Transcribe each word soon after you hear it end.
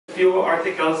few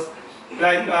articles,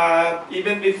 like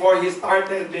even before he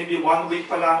started, maybe 1 week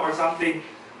pa lang or something,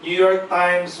 New York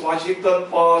Times, Washington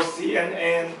Post,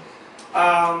 CNN,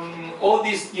 all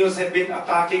these news have been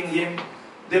attacking him,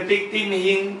 depicting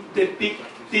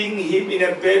him in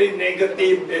a very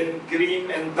negative and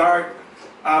grim and dark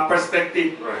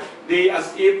perspective. Right. They as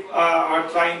if are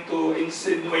trying to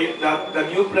insinuate that the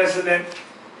new president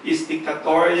is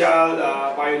dictatorial,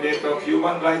 violator of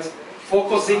human rights.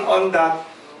 Focusing on that,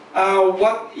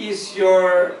 what is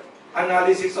your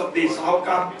analysis of this? How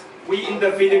come we in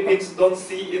the Philippines don't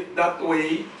see it that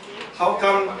way? How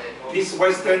come this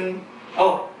Western,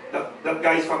 that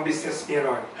guy is from Business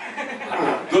Mirror,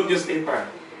 good newspaper.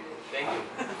 Thank you.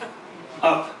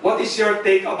 What is your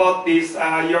take about this?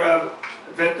 You're a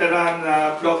veteran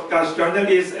broadcast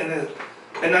journalist and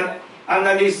an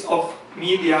analyst of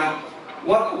media.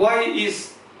 Why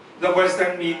is the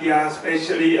Western media,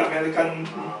 especially American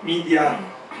media,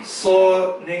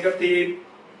 so negative?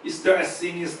 Is there a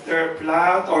sinister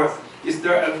plot, or is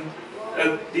there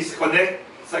a disconnect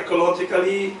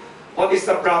psychologically? What is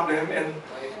the problem, and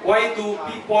why do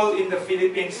people in the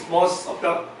Philippines, most of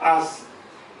us,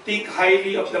 think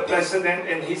highly of the president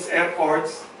and his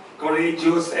efforts,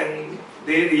 courageous and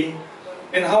daring?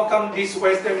 And how come these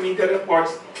Western media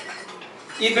reports,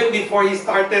 even before he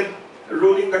started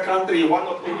ruling the country, 1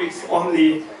 or 2 weeks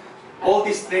only, all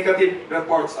these negative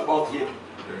reports about him?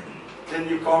 Can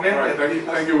you comment? All right,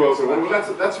 thank you, Wilson. Well,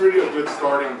 that's really a good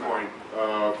starting point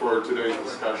for today's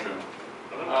discussion.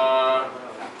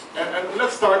 And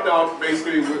let's start out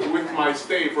basically with my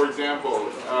stay, for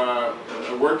example,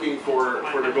 working for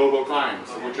the Global Times,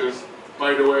 which is,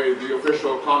 by the way, the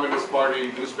official Communist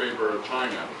Party newspaper of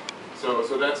China. So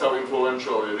that's how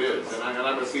influential it is. And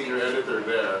I'm a senior editor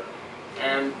there.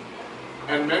 And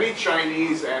many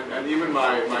Chinese and even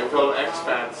my fellow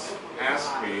expats ask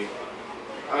me,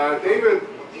 David,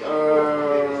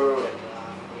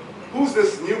 who's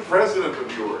this new president of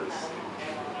yours?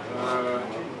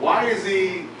 Why is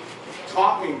he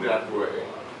talking that way?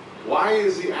 Why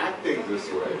is he acting this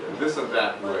way, this and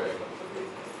that way?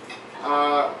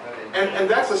 And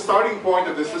that's a starting point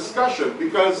of this discussion,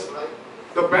 because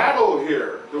the battle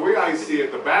here, the way I see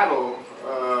it, the battle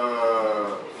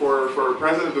for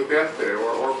President Duterte,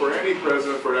 or for any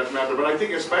president for that matter, but I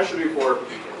think especially for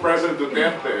President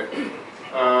Duterte,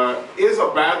 is a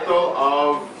battle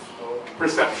of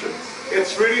perceptions.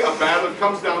 It's really a battle, it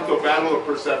comes down to a battle of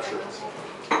perceptions,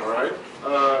 all right?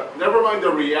 Never mind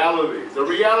the reality. The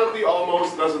reality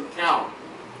almost doesn't count.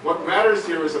 What matters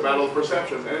here is a battle of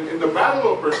perceptions. And in the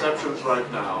battle of perceptions right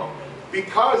now,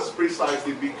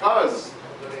 precisely because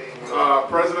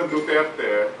President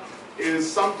Duterte is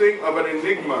something of an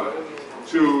enigma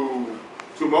to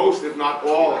most, if not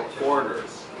all,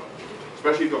 foreigners,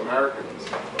 especially to Americans.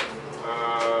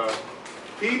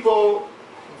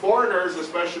 Foreigners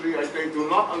especially, I think, do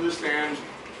not understand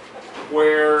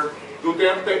where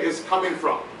Duterte is coming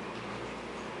from.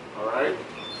 All right.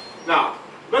 Now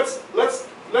let's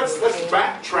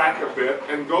backtrack a bit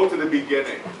and go to the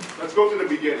beginning. Let's go to the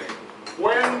beginning.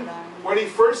 When he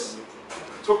first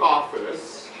took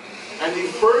office and he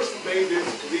first made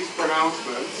these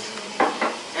pronouncements,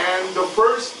 and the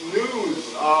first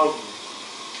news of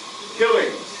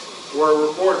killings were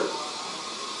reported.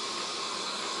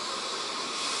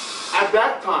 At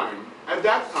that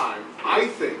time, I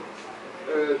think,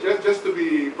 just to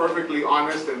be perfectly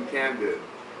honest and candid,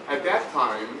 at that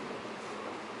time,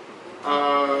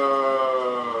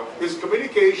 his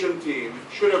communication team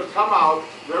should have come out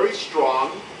very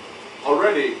strong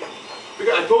already.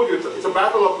 Because I told you, it's a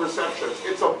battle of perceptions.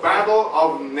 It's a battle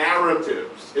of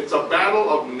narratives. It's a battle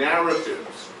of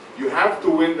narratives. You have to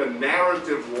win the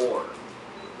narrative war.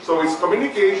 So his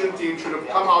communication team should have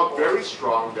come out very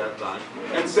strong that time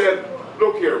and said,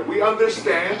 look here, we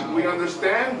understand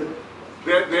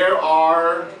that there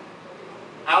are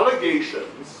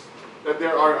allegations, that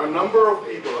there are a number of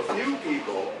people, a few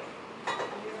people,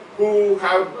 who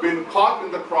have been caught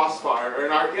in the crossfire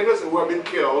and are innocent, who have been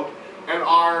killed, and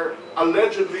are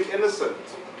allegedly innocent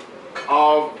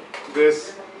of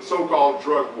this so-called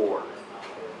drug war.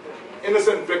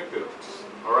 Innocent victims,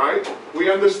 all right? We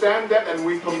understand that, and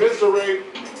we commiserate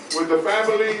with the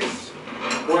families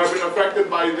who have been affected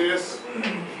by this,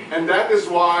 and that is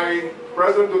why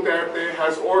President Duterte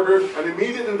has ordered an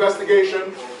immediate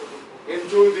investigation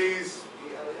into these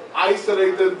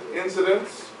isolated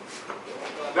incidents.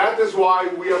 That is why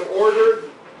we have ordered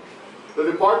the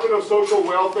Department of Social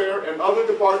Welfare and other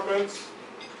departments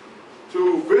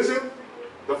to visit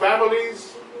the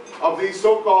families of these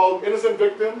so-called innocent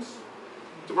victims,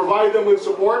 to provide them with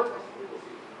support,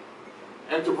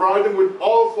 and to provide them with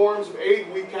all forms of aid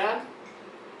we can.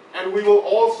 And we will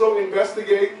also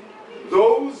investigate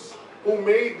those who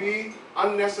may be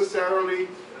unnecessarily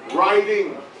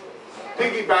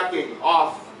piggybacking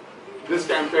off this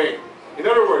campaign. In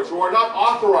other words, who are not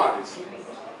authorized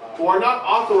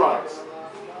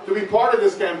to be part of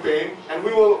this campaign, and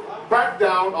we will crack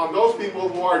down on those people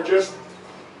who are just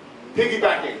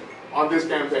piggybacking on this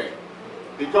campaign,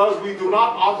 because we do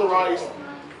not authorize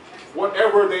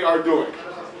whatever they are doing.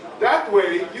 That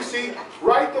way, you see,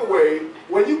 right away,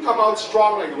 when you come out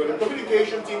strong, like when the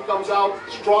communication team comes out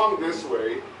strong this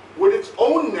way, with its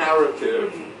own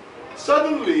narrative,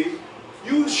 suddenly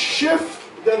you shift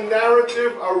the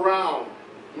narrative around.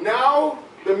 Now,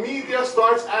 the media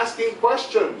starts asking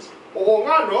questions. Oo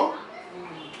nga, no?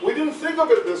 We didn't think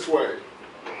of it this way.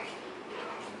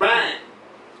 Bang!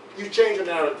 You change the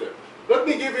narrative. Let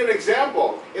me give you an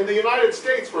example. In the United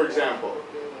States, for example,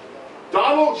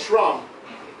 Donald Trump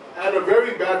had a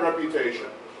very bad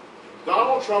reputation.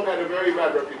 Donald Trump had a very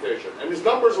bad reputation, and his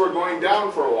numbers were going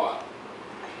down for a while.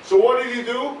 So what did he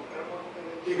do?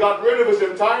 He got rid of his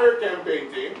entire campaign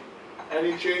team, and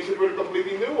he changed it with a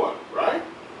completely new one, right?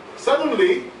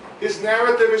 Suddenly, his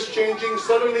narrative is changing.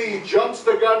 Suddenly, he jumps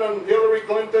the gun on Hillary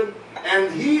Clinton,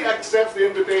 and he accepts the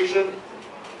invitation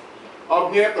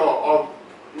of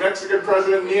Mexican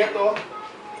President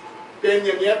Peña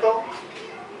Nieto,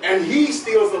 and he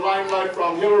steals the limelight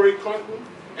from Hillary Clinton,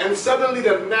 and suddenly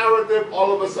the narrative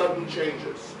all of a sudden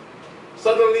changes.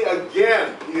 Suddenly,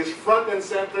 again, he is front and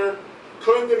center.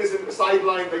 Clinton is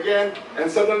sidelined again, and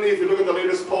suddenly, if you look at the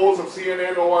latest polls of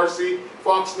CNN, ORC,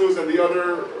 Fox News, and the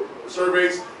other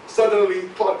surveys, suddenly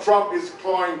Trump is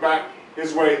clawing back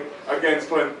his way against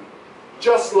Clinton.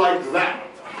 Just like that.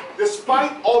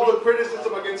 Despite all the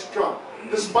criticism against Trump,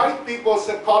 despite people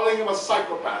calling him a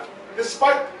psychopath,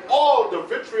 despite all the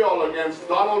vitriol against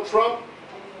Donald Trump,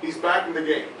 he's back in the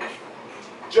game.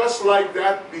 Just like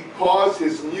that, because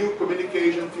his new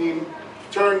communication team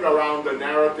turned around the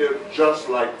narrative just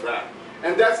like that.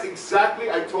 And that's exactly,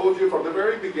 I told you from the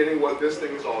very beginning, what this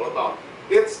thing is all about.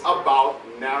 It's about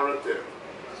narrative.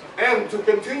 And to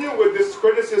continue with this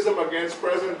criticism against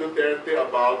President Duterte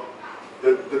about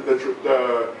the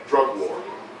drug war,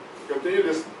 continue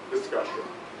this discussion.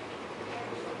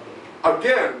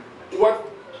 Again, what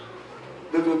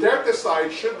the Duterte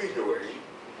side should be doing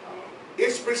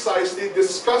is precisely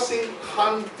discussing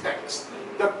context,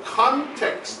 the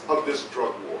context of this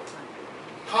drug war.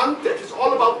 Context, it's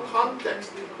all about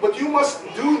context. But you must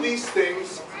do these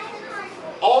things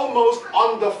almost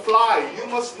on the fly. You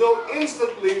must know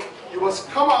instantly, you must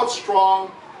come out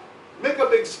strong, make a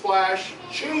big splash,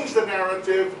 change the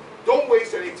narrative, don't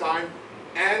waste any time,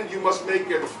 and you must make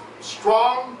it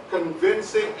strong,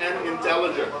 convincing, and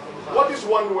intelligent. What is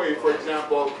one way, for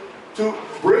example, to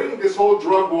bring this whole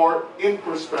drug war in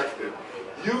perspective?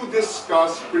 You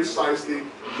discuss precisely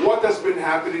what has been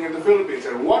happening in the Philippines.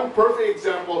 And one perfect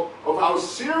example of how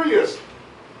serious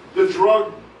the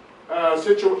drug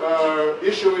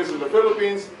issue is in the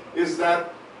Philippines is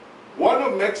that one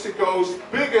of Mexico's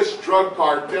biggest drug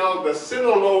cartel, the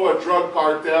Sinaloa drug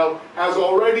cartel, has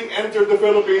already entered the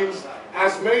Philippines,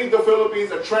 has made the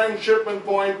Philippines a transshipment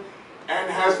point,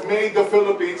 and has made the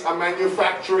Philippines a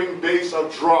manufacturing base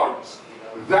of drugs.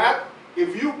 That,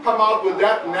 if you come out with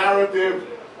that narrative,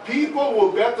 people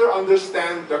will better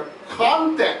understand the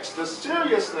context, the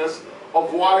seriousness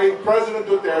of why President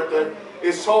Duterte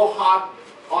is so hot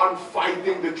on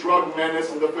fighting the drug menace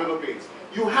in the Philippines.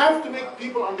 You have to make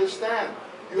people understand.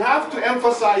 You have to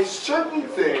emphasize certain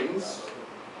things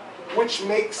which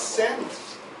make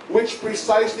sense, which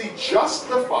precisely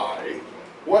justify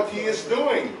what he is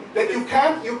doing. That you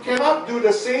cannot do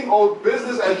the same old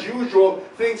business as usual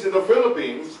things in the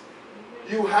Philippines.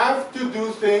 You have to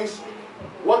do things,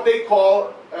 what they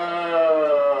call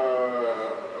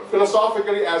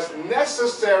philosophically as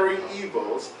necessary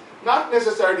evils, not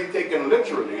necessarily taken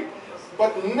literally,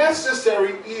 but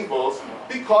necessary evils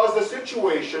because the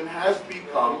situation has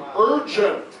become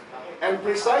urgent. And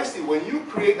precisely when you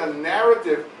create a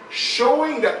narrative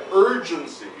showing that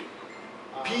urgency,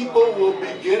 people will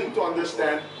begin to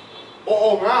understand,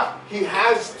 oo nga, he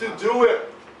has to do it.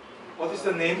 What is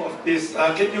the name of this?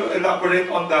 Can you elaborate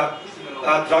on the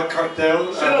drug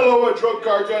cartel? Sinaloa drug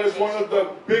cartel is one of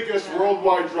the biggest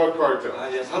worldwide drug cartels.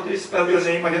 Yes. How do you spell the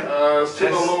name again?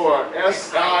 Sinaloa,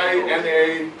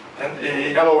 S-I-N-A-L-O-A.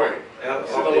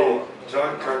 Sinaloa.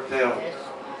 Drug cartel.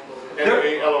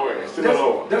 N-A-L-O-A.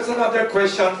 Sinaloa. There's another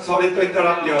question, sorry to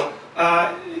interrupt you.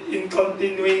 In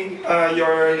continuing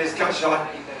your discussion,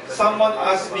 someone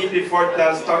asked me before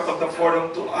the start of the forum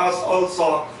to ask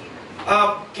also,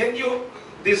 can you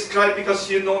describe, because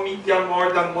you know media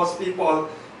more than most people,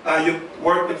 you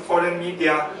work with foreign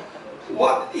media,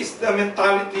 what is the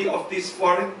mentality of these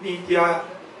foreign media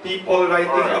people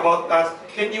writing about us?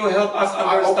 Can you help us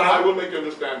understand? I will make you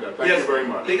understand that. Thank you very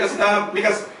much. Because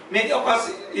many of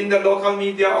us in the local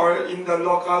media or in the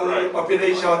local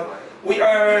population, we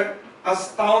are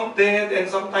astounded and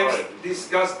sometimes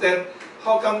disgusted.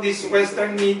 How come these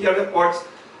Western media reports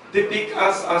depict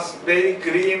us as very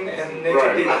grim and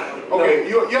negative? Okay,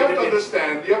 you have to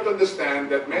understand. You have to understand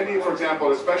that many, for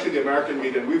example, especially the American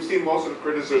media, and we've seen most of the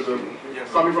criticism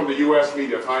coming from the U.S.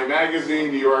 media, Time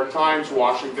Magazine, New York Times,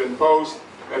 Washington Post,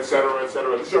 etc.,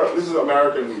 etc. This is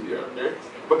American media, okay?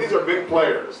 But these are big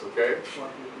players, okay?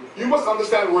 You must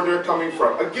understand where they're coming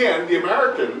from. Again, the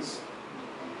Americans,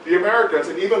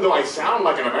 and even though I sound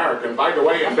like an American, by the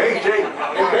way, in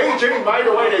Beijing, by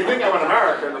the way, they think I'm an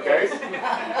American, okay?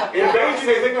 In Beijing,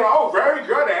 they think, oh, very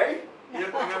good, eh?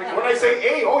 When I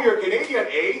say A, oh, you're Canadian,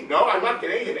 eh? No, I'm not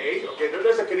Canadian, eh? Okay,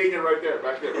 there's a Canadian right there,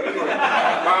 back there. But anyway,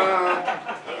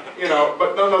 you know,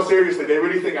 but no, seriously, they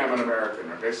really think I'm an American,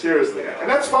 okay? Seriously. And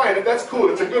that's fine, and that's cool.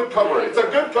 It's a good cover. It's a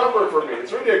good cover for me.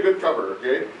 It's really a good cover,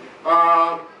 okay?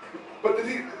 But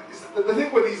the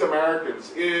thing with these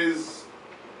Americans is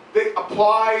they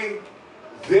apply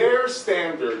their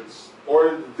standards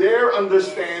or their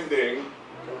understanding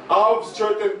of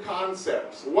certain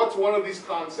concepts. What's one of these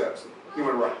concepts?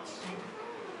 Human rights.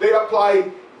 They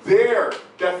apply their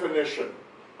definition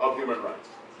of human rights.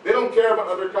 They don't care about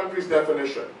other countries'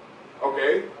 definition,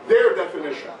 okay? Their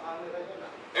definition.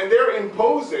 And they're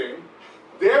imposing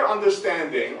their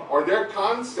understanding or their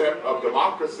concept of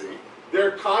democracy,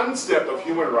 their concept of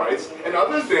human rights, and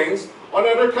other things on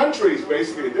other countries,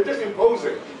 basically. They're just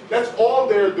imposing. That's all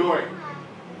they're doing.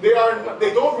 They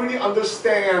don't really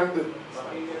understand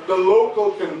the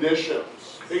local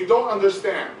conditions. They don't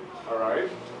understand, all right?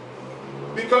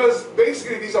 Because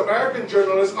basically these American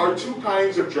journalists are two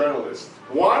kinds of journalists.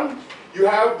 One, you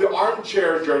have the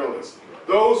armchair journalists,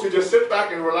 those who just sit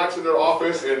back and relax in their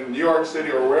office in New York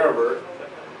City or wherever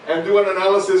and do an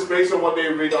analysis based on what they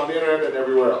read on the internet and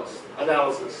everywhere else.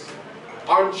 Analysis.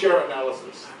 Armchair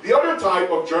analysis. The other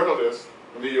type of journalist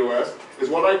in the US is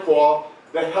what I call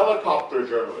the helicopter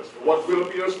journalist, what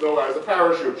Filipinos know as a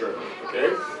parachute journalist,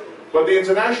 okay? But the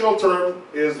international term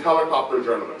is helicopter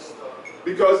journalist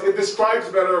because it describes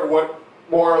better what,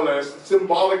 more or less,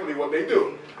 symbolically what they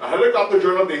do. A helicopter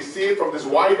journalist, they see it from this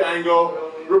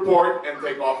wide-angle report and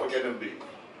take off again and leave.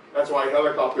 That's why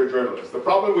helicopter journalist. The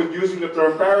problem with using the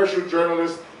term parachute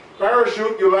journalist,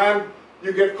 parachute, you land,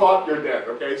 you get caught, you're dead,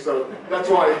 okay? So that's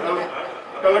why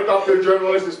helicopter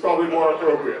journalist is probably more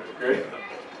appropriate, okay?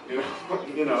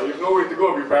 You know, you have nowhere to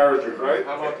go if you parachute, right?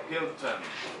 How about Hilton?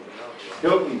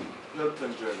 Hilton.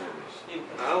 Hilton journalist.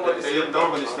 You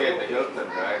normally stay at the Hilton,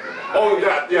 right? Oh,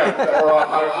 yeah. Or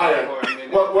Hyatt.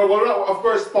 Well, of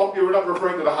course, Pompey, we're not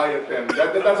referring to the Hyatt then.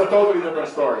 That's a totally different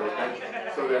story,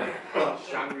 okay? So there.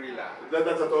 Shangri-La.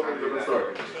 That's a totally different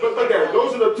story. But there,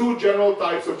 those are the two general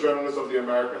types of journalists of the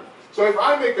American. So if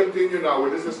I may continue now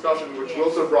with this discussion, which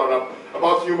Wilson brought up,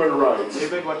 about human rights.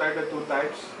 David, what are the two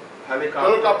types?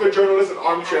 Helicopter journalists and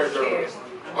armchair journalists.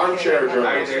 Armchair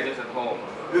journalists. They're just at home.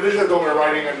 They're just at home and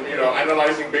writing and, you know,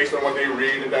 analyzing based on what they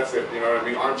read, and that's it. You know what I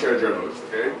mean? Armchair journalists,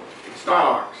 okay?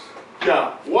 Now,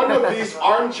 yeah, one of these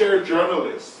armchair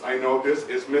journalists, I noticed,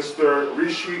 is Mr.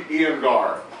 Rishi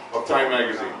Iyengar of Time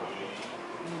Magazine,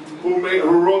 who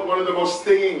wrote one of the most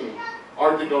stinging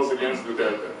articles against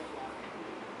Duterte.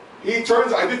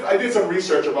 I did some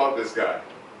research about this guy,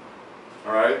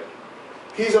 all right?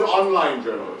 He's an online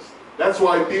journalist. That's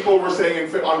why people were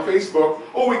saying on Facebook,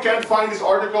 oh, we can't find this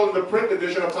article in the print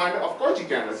edition of Time. Of course you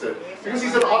can, I said, because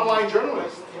he's an online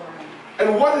journalist.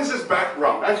 And what is his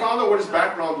background? I found out what his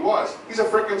background was. He's a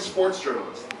freaking sports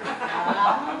journalist.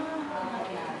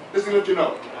 Just to let you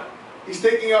know. He's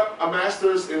taking up a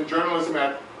master's in journalism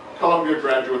at Columbia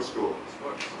Graduate School.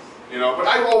 You know, but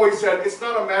I've always said it's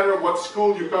not a matter of what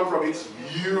school you come from, it's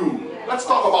you. Let's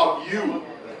talk about you.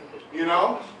 You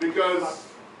know, because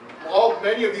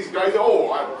many of these guys,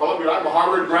 oh, I'm a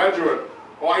Harvard graduate.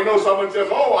 Oh, I know someone says,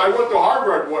 oh, I went to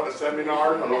Harvard. What, a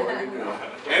seminar? Hello, you know.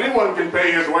 Anyone can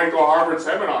pay his way to a Harvard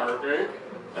seminar, okay?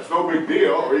 That's no big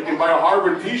deal. Or you can buy a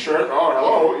Harvard t-shirt. Oh,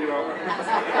 hello, you know.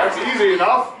 That's easy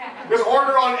enough. Just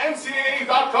order on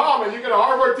ncaa.com and you get a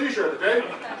Harvard t-shirt, okay?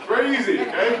 It's very easy,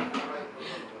 okay?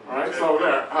 All right, so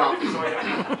there.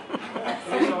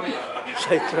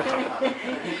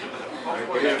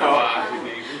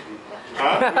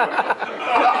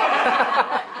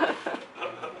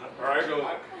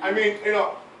 Alright, I mean, you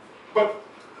know, but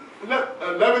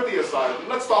levity aside,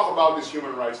 let's talk about this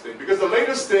human rights thing, because the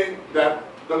latest thing that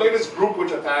the latest group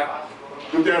which attacked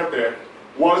Duterte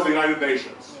was the United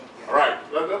Nations. All right,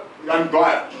 I'm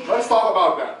glad. Let's talk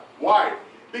about that. Why?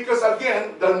 Because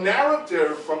again, the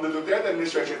narrative from the Duterte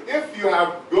administration, if you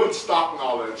have good stock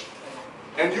knowledge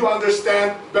and you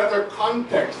understand better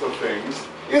context of things,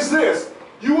 is this.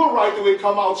 You will right away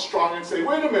come out strong and say,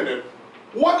 wait a minute,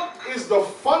 what is the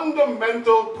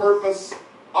fundamental purpose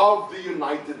of the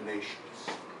United Nations?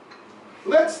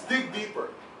 Let's dig deeper.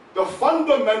 The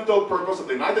fundamental purpose of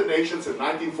the United Nations in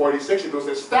 1946, it was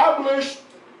established,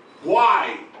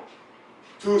 why?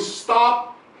 To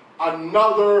stop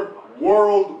another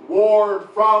world war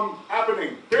from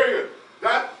happening, period.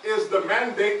 That is the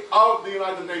mandate of the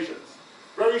United Nations.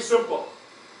 Very simple.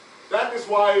 That is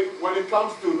why when it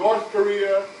comes to North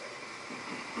Korea,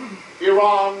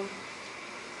 Iran,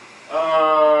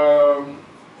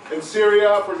 in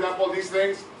Syria, for example, these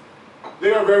things,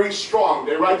 they are very strong.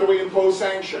 They right away impose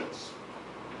sanctions,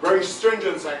 very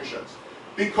stringent sanctions,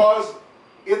 because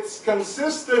it's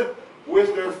consistent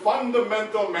with their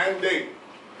fundamental mandate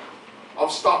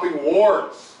of stopping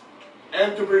wars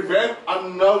and to prevent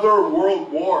another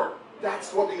world war.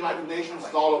 That's what the United Nations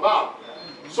is all about.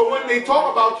 So when they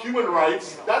talk about human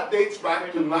rights, that dates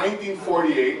back to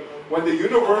 1948, when the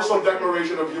Universal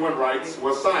Declaration of Human Rights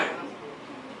was signed.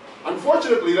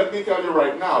 Unfortunately, let me tell you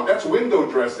right now, that's window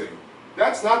dressing.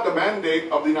 That's not the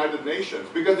mandate of the United Nations,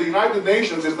 because the United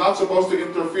Nations is not supposed to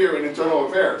interfere in internal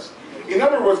affairs. In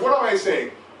other words, what am I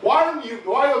saying? While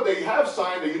they have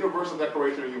signed the Universal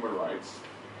Declaration of Human Rights,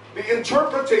 the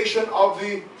interpretation of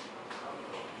the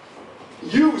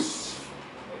use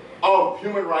of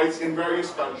human rights in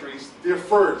various countries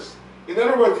differs. In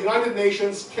other words, the United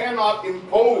Nations cannot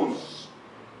impose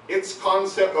its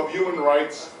concept of human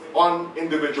rights on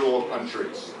individual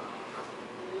countries.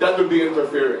 That would be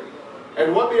interfering.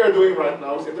 And what they are doing right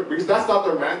now is because that's not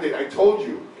their mandate. I told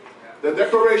you,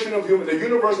 the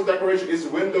Universal Declaration is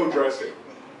window dressing,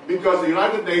 because the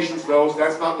United Nations knows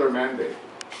that's not their mandate.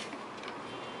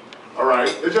 All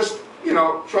right, they're just, you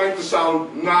know, trying to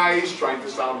sound nice, trying to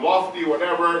sound lofty,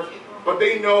 whatever. But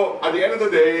they know at the end of the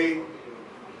day,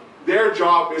 their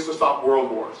job is to stop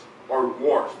world wars or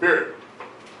wars, period.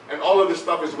 And all of this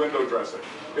stuff is window dressing.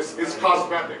 It's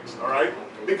cosmetics, all right?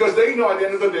 Because they know at the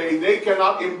end of the day, they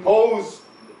cannot impose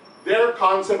their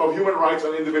concept of human rights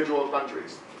on individual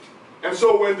countries. And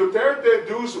so when Duterte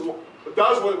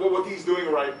does what he's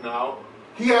doing right now,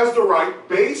 he has the right,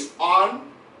 based on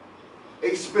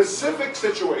a specific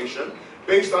situation,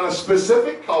 based on a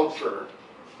specific culture,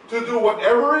 to do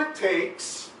whatever it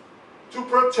takes to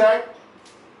protect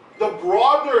the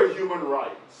broader human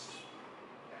rights.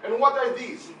 And what are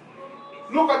these?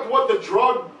 Look at what the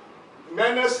drug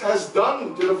menace has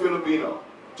done to the Filipino.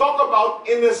 Talk about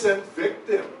innocent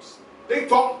victims. They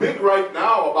talk big right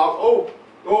now about,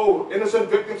 oh, innocent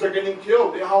victims are getting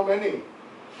killed. How many?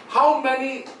 How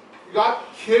many got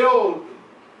killed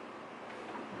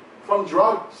from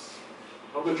drugs,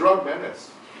 from the drug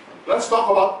menace? Let's talk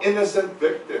about innocent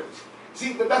victims.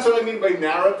 See, that's what I mean by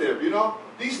narrative, you know?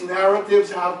 These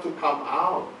narratives have to come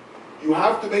out. You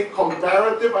have to make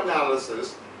comparative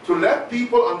analysis to let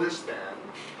people understand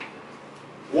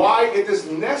why it is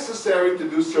necessary to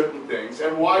do certain things,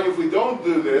 and why if we don't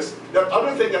do this, that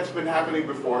other thing that's been happening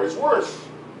before is worse.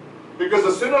 Because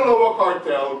the Sinaloa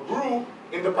cartel grew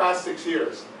in the past 6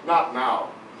 years, not now.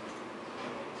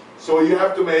 So you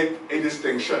have to make a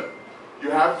distinction.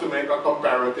 You have to make a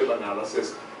comparative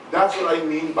analysis. That's what I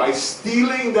mean by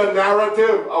stealing the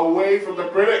narrative away from the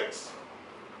critics.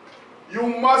 You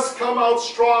must come out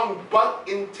strong, but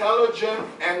intelligent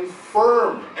and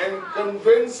firm and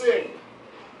convincing.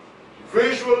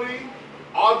 Visually,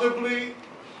 audibly,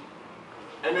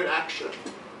 and in action.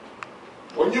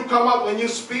 When you come up, when you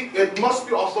speak, it must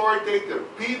be authoritative.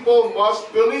 People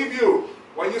must believe you.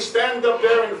 When you stand up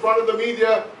there in front of the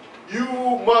media, you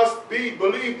must be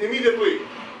believed immediately.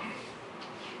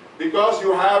 Because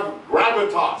you have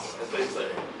gravitas, as they say.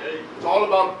 Okay? It's all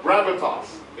about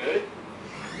gravitas. Okay?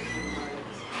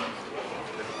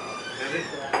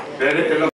 Very